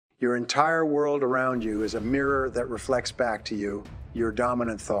Your entire world around you is a mirror that reflects back to you your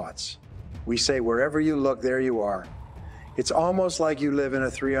dominant thoughts. We say wherever you look, there you are. It's almost like you live in a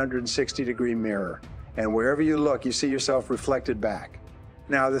 360-degree mirror, and wherever you look, you see yourself reflected back.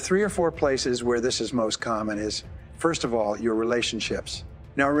 Now, the 3 or 4 places where this is most common is, first of all, your relationships.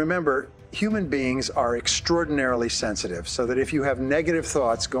 Now remember, human beings are extraordinarily sensitive, so that if you have negative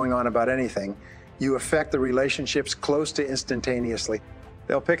thoughts going on about anything, you affect the relationships close to instantaneously.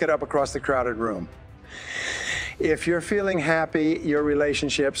 They'll pick it up across the crowded room. If you're feeling happy, your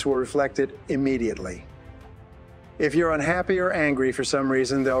relationships will reflect it immediately. If you're unhappy or angry for some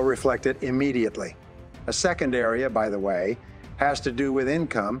reason, they'll reflect it immediately. A second area, by the way, has to do with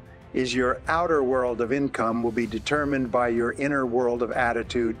income, is your outer world of income will be determined by your inner world of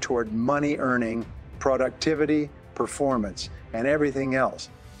attitude toward money earning, productivity, performance, and everything else.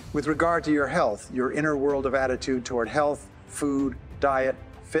 With regard to your health, your inner world of attitude toward health, food, diet,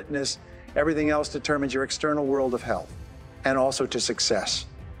 fitness, everything else determines your external world of health, and also to success.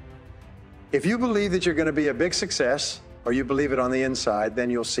 If you believe that you're going to be a big success, or you believe it on the inside, then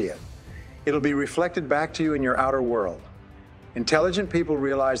you'll see it. It'll be reflected back to you in your outer world. Intelligent people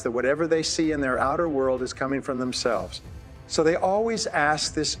realize that whatever they see in their outer world is coming from themselves. So they always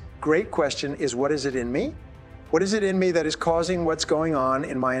ask this great question is, what is it in me? What is it in me that is causing what's going on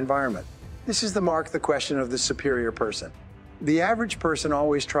in my environment? This is the question of the superior person. The average person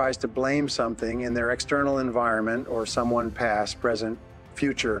always tries to blame something in their external environment or someone past, present,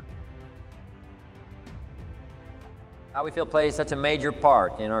 future. How we feel plays such a major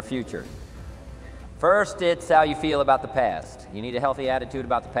part in our future. First, it's how you feel about the past. You need a healthy attitude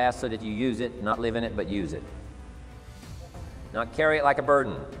about the past so that you use it, not live in it, but use it. Not carry it like a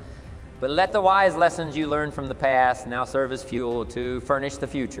burden. But let the wise lessons you learned from the past now serve as fuel to furnish the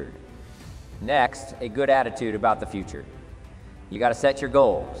future. Next, a good attitude about the future. You got to set your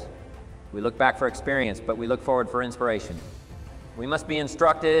goals. We look back for experience, but we look forward for inspiration. We must be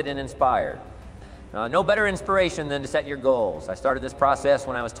instructed and inspired. No better inspiration than to set your goals. I started this process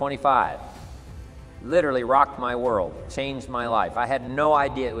when I was 25. Literally rocked my world, changed my life. I had no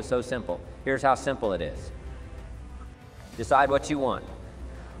idea it was so simple. Here's how simple it is. Decide what you want.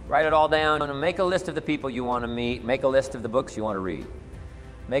 Write it all down and make a list of the people you want to meet. Make a list of the books you want to read.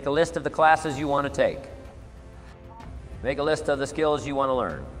 Make a list of the classes you want to take. Make a list of the skills you want to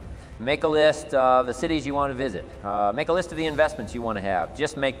learn. Make a list of the cities you want to visit. Make a list of the investments you want to have.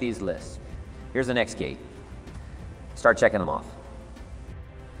 Just make these lists. Here's the next gate. Start checking them off.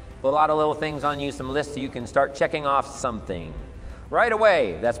 Put a lot of little things on you, some lists, so you can start checking off something. Right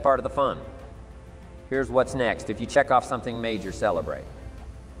away, that's part of the fun. Here's what's next. If you check off something major, celebrate.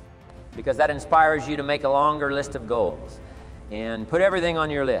 Because that inspires you to make a longer list of goals. And put everything on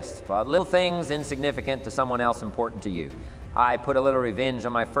your list. Little things insignificant to someone else important to you. I put a little revenge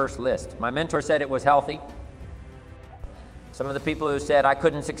on my first list. My mentor said it was healthy. Some of the people who said I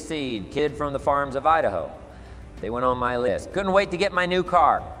couldn't succeed, kid from the farms of Idaho. They went on my list. Couldn't wait to get my new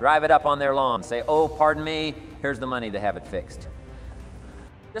car, drive it up on their lawn, say, oh, pardon me, here's the money to have it fixed.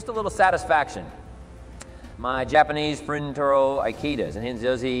 Just a little satisfaction. My Japanese friend Taro Aikidas,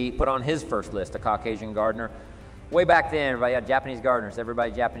 and he put on his first list, a Caucasian gardener. Way back then, everybody had Japanese gardeners.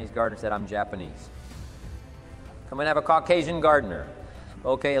 Everybody Japanese gardener said, I'm Japanese. Come and have a Caucasian gardener.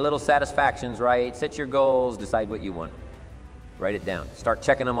 Okay, a little satisfactions, right? Set your goals, decide what you want. Write it down. Start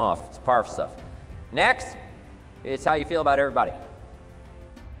checking them off. It's powerful stuff. Next, it's how you feel about everybody.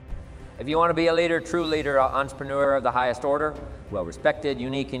 If you want to be a leader, true leader, entrepreneur of the highest order, well-respected,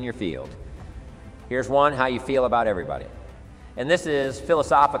 unique in your field. Here's one, how you feel about everybody. And this is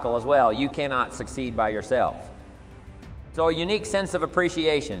philosophical as well. You cannot succeed by yourself. So a unique sense of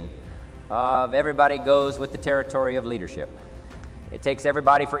appreciation of everybody goes with the territory of leadership. It takes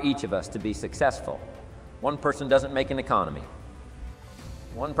everybody for each of us to be successful. One person doesn't make an economy.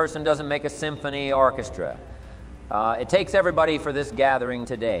 One person doesn't make a symphony orchestra. It takes everybody for this gathering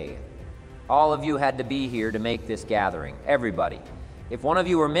today. All of you had to be here to make this gathering, everybody. If one of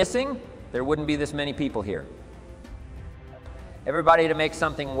you were missing, there wouldn't be this many people here. Everybody to make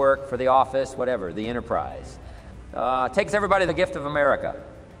something work for the office, whatever, the enterprise. It takes everybody the gift of America.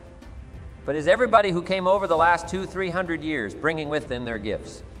 But is everybody who came over the last 200-300 years bringing with them their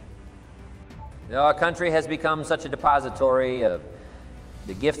gifts? Our country has become such a depository of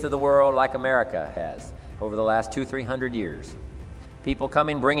the gifts of the world like America has over the last 200-300 years. People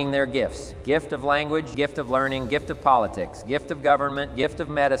coming bringing their gifts. Gift of language, gift of learning, gift of politics, gift of government, gift of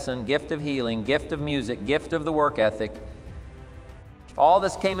medicine, gift of healing, gift of music, gift of the work ethic. All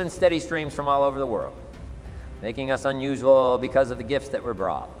this came in steady streams from all over the world, making us unusual because of the gifts that were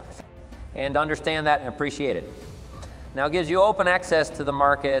brought. And understand that and appreciate it. Now it gives you open access to the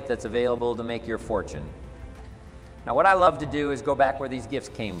market that's available to make your fortune. Now what I love to do is go back where these gifts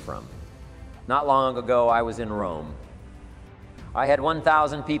came from. Not long ago, I was in Rome. I had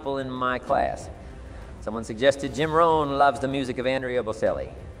 1,000 people in my class. Someone suggested Jim Rohn loves the music of Andrea Bocelli,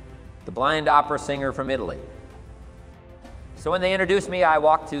 the blind opera singer from Italy. So when they introduced me, I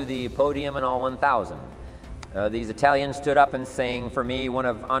walked to the podium and all 1,000. These Italians stood up and sang for me one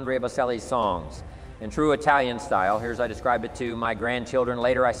of Andrea Bocelli's songs. In true Italian style, here's I described it to my grandchildren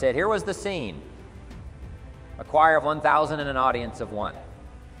later. I said, here was the scene. A choir of 1,000 and an audience of 1.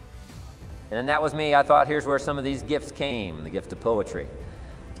 And then that was me. I thought, here's where some of these gifts came, the gift of poetry.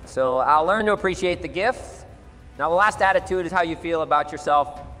 So I'll learn to appreciate the gifts. Now the last attitude is how you feel about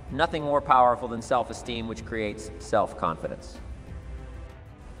yourself. Nothing more powerful than self-esteem, which creates self-confidence.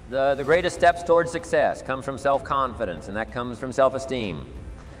 The greatest steps towards success come from self-confidence, and that comes from self-esteem.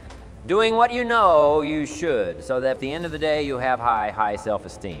 Doing what you know you should, so that at the end of the day you have high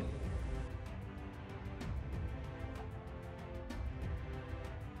self-esteem.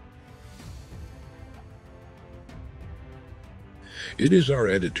 It is our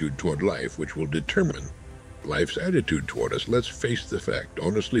attitude toward life which will determine life's attitude toward us. Let's face the fact,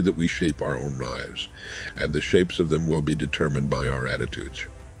 honestly, that we shape our own lives, and the shapes of them will be determined by our attitudes.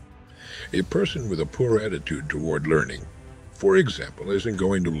 A person with a poor attitude toward learning, for example, isn't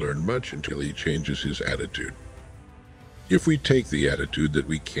going to learn much until he changes his attitude. If we take the attitude that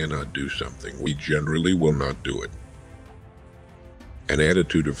we cannot do something, we generally will not do it. An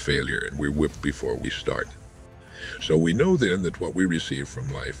attitude of failure, and we're whipped before we start. So we know then that what we receive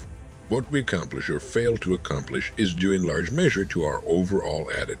from life, what we accomplish or fail to accomplish, is due in large measure to our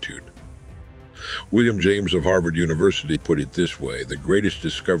overall attitude. William James of Harvard University put it this way: the greatest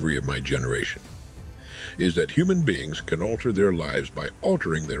discovery of my generation is that human beings can alter their lives by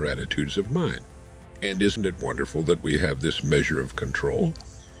altering their attitudes of mind. And isn't it wonderful that we have this measure of control?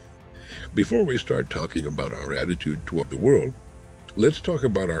 Before we start talking about our attitude toward the world, let's talk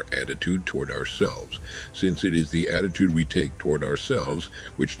about our attitude toward ourselves, since it is the attitude we take toward ourselves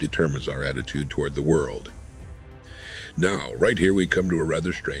which determines our attitude toward the world. Now, right here we come to a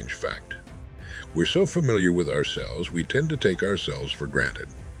rather strange fact. We're so familiar with ourselves, we tend to take ourselves for granted.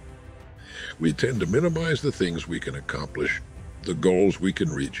 We tend to minimize the things we can accomplish, the goals we can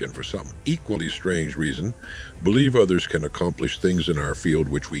reach, and for some equally strange reason, believe others can accomplish things in our field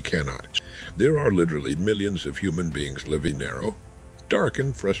which we cannot. There are literally millions of human beings living narrow, dark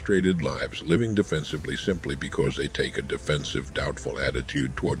and frustrated lives, living defensively simply because they take a defensive, doubtful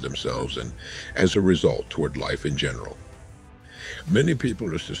attitude toward themselves and, as a result, toward life in general. Many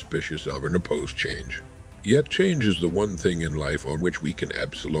people are suspicious of and oppose change. Yet change is the one thing in life on which we can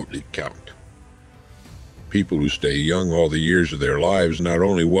absolutely count. People who stay young all the years of their lives not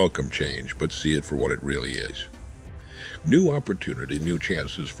only welcome change, but see it for what it really is. New opportunity, new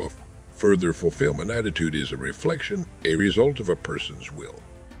chances for further fulfillment. Attitude is a reflection, a result of a person's will.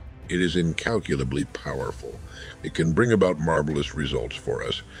 It is incalculably powerful. It can bring about marvelous results for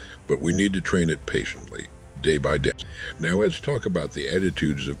us, but we need to train it patiently, day by day. Now let's talk about the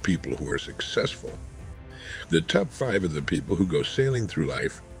attitudes of people who are successful. The top 5 of the people who go sailing through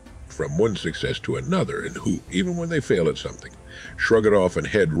life from one success to another, and who, even when they fail at something, shrug it off and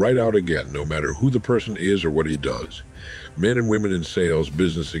head right out again, no matter who the person is or what he does. Men and women in sales,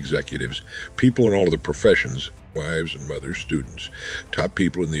 business executives, people in all the professions, wives and mothers, students, top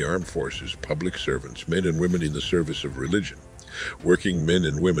people in the armed forces, public servants, men and women in the service of religion, working men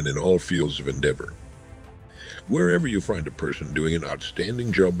and women in all fields of endeavor. Wherever you find a person doing an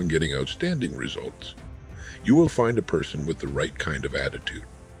outstanding job and getting outstanding results, you will find a person with the right kind of attitude.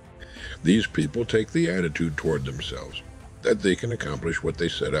 These people take the attitude toward themselves that they can accomplish what they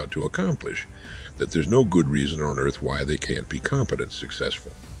set out to accomplish, that there's no good reason on earth why they can't be competent,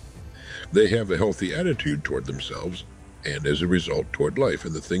 successful. They have a healthy attitude toward themselves and, as a result, toward life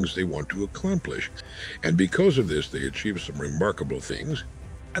and the things they want to accomplish. And because of this, they achieve some remarkable things,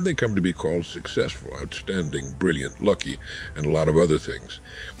 and they come to be called successful, outstanding, brilliant, lucky, and a lot of other things.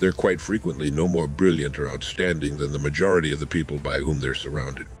 They're quite frequently no more brilliant or outstanding than the majority of the people by whom they're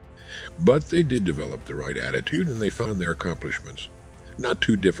surrounded. But they did develop the right attitude, and they found their accomplishments not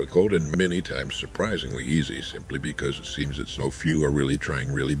too difficult and many times surprisingly easy, simply because it seems that so few are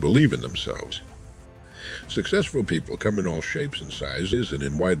really believe in themselves. Successful people come in all shapes and sizes and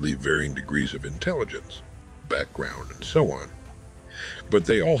in widely varying degrees of intelligence, background, and so on. But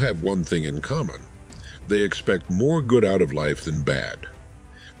they all have one thing in common. They expect more good out of life than bad.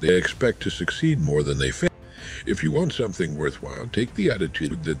 They expect to succeed more than they fail. If you want something worthwhile, take the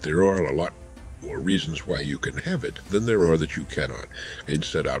attitude that there are a lot more reasons why you can have it than there are that you cannot, and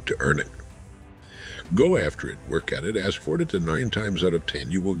set out to earn it. Go after it, work at it, ask for it, and 9 times out of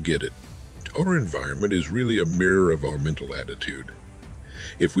 10 you will get it. Our environment is really a mirror of our mental attitude.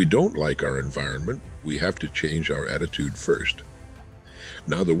 If we don't like our environment, we have to change our attitude first.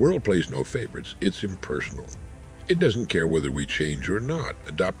 Now, the world plays no favorites. It's impersonal. It doesn't care whether we change or not.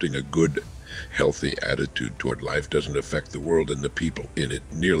 Adopting a good, healthy attitude toward life doesn't affect the world and the people in it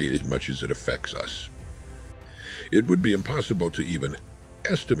nearly as much as it affects us. It would be impossible to even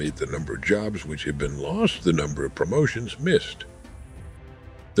estimate the number of jobs which have been lost, the number of promotions missed,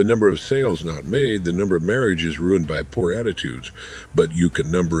 the number of sales not made, the number of marriages ruined by poor attitudes, but you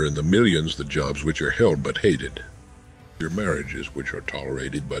can number in the millions the jobs which are held but hated, your marriages which are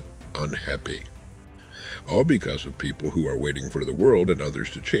tolerated but unhappy, all because of people who are waiting for the world and others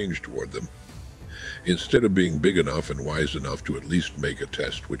to change toward them, instead of being big enough and wise enough to at least make a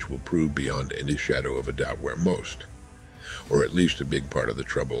test which will prove beyond any shadow of a doubt where most, or at least a big part of the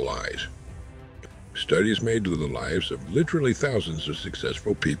trouble lies. Studies made to the lives of literally thousands of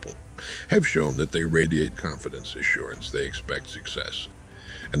successful people have shown that they radiate confidence, assurance, they expect success,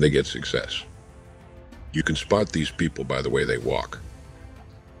 and they get success. You can spot these people by the way they walk,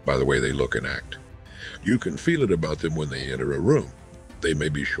 by the way they look and act. You can feel it about them when they enter a room. They may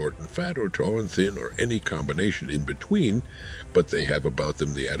be short and fat, or tall and thin, or any combination in between, but they have about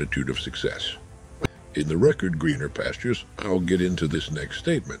them the attitude of success. In the record greener pastures, I'll get into this next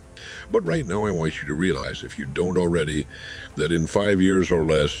statement. But right now I want you to realize, if you don't already, that in 5 years or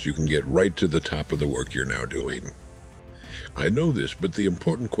less, you can get right to the top of the work you're now doing. I know this, but the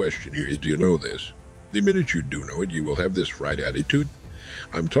important question here is, do you know this? The minute you do know it, you will have this right attitude.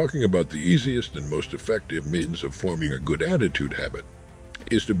 I'm talking about the easiest and most effective means of forming a good attitude habit,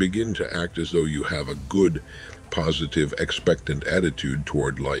 is to begin to act as though you have a good, positive, expectant attitude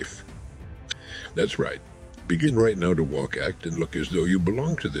toward life. That's right. Begin right now to walk, act, and look as though you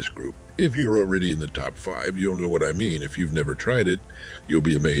belong to this group. If you're already in the top 5, you'll know what I mean. If you've never tried it, you'll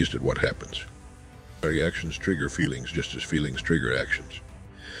be amazed at what happens. Our actions trigger feelings just as feelings trigger actions.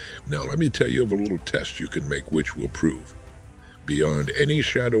 Now, let me tell you of a little test you can make which will prove, beyond any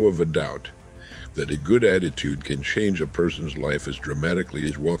shadow of a doubt, that a good attitude can change a person's life as dramatically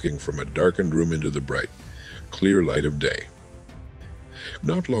as walking from a darkened room into the bright, clear light of day.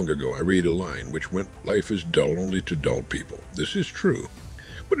 Not long ago, I read a line which went, "Life is dull only to dull people." This is true,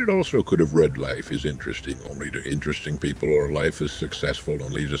 but it also could have read, "Life is interesting only to interesting people," or "Life is successful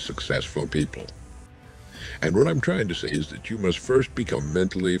only to successful people." And what I'm trying to say is that you must first become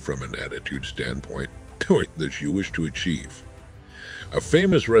mentally, from an attitude standpoint, that you wish to achieve. A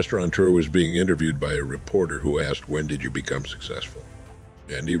famous restaurateur was being interviewed by a reporter who asked, "When did you become successful?"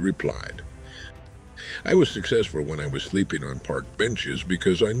 And he replied, "I was successful when I was sleeping on park benches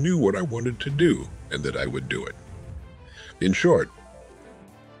because I knew what I wanted to do and that I would do it." In short,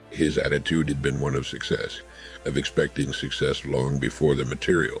 his attitude had been one of success, of expecting success long before the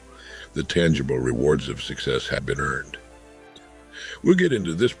material, the tangible rewards of success had been earned. We'll get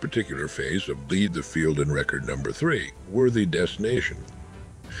into this particular phase of Lead the Field in record number 3, Worthy Destination.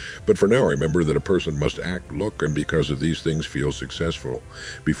 But for now, remember that a person must act, look, and because of these things feel successful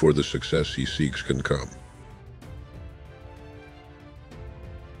before the success he seeks can come.